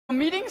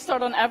Meetings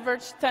start on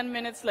average 10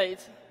 minutes late,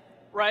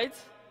 right?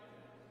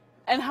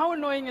 And how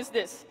annoying is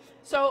this?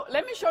 So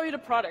let me show you the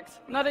product.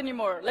 Not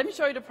anymore. Let me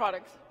show you the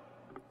product.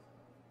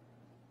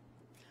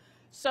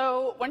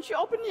 So once you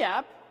open the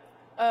app,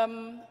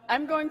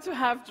 I'm going to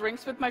have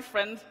drinks with my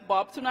friend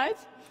Bob tonight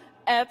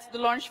at the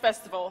launch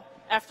festival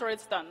after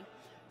it's done.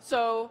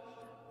 So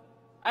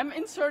I'm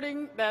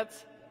inserting that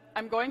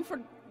I'm going for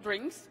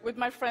drinks with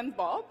my friend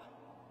Bob,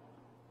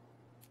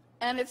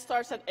 and it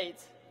starts at 8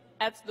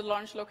 at the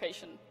launch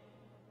location.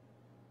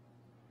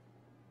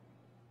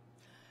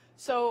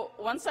 So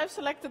once I've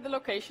selected the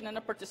location and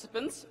the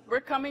participants,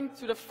 we're coming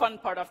to the fun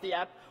part of the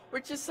app,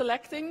 which is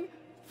selecting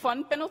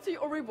fun penalty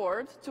or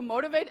reward to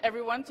motivate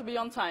everyone to be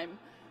on time.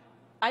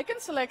 I can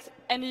select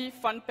any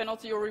fun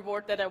penalty or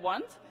reward that I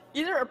want,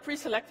 either a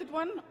pre-selected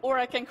one or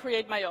I can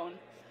create my own.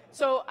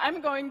 So I'm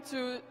going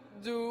to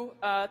do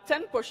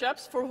 10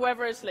 push-ups for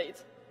whoever is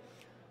late.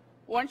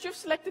 Once you've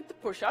selected the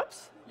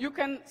push-ups, you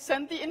can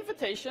send the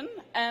invitation,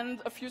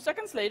 and a few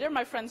seconds later,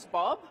 my friend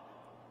Bob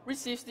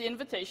receives the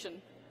invitation.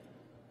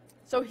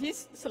 So he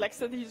selects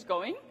that he's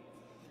going,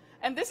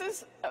 and this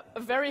is a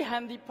very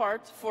handy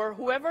part for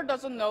whoever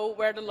doesn't know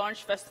where the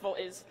launch festival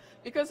is,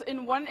 because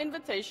in one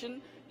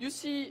invitation, you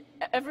see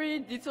every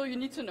detail you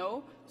need to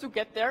know to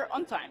get there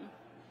on time.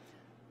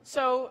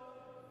 So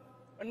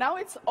now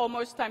it's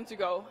almost time to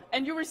go,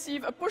 and you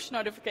receive a push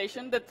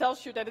notification that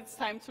tells you that it's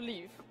time to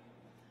leave.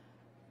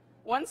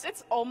 Once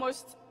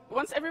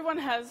everyone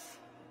has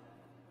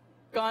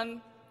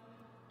gone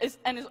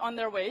and is on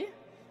their way,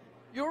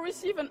 you'll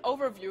receive an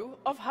overview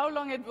of how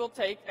long it will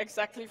take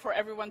exactly for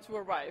everyone to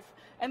arrive.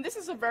 And this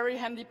is a very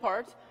handy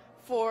part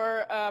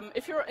for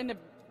if you're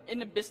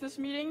in a business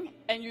meeting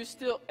and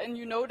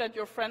you know that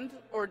your friend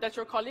or that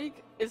your colleague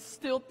is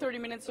still 30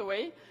 minutes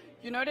away,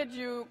 you know that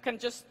you can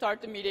just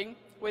start the meeting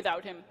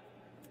without him.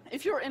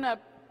 If you're in a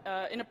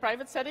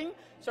private setting,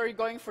 so you're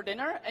going for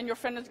dinner and your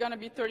friend is going to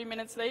be 30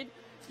 minutes late,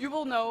 you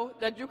will know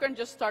that you can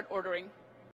just start ordering.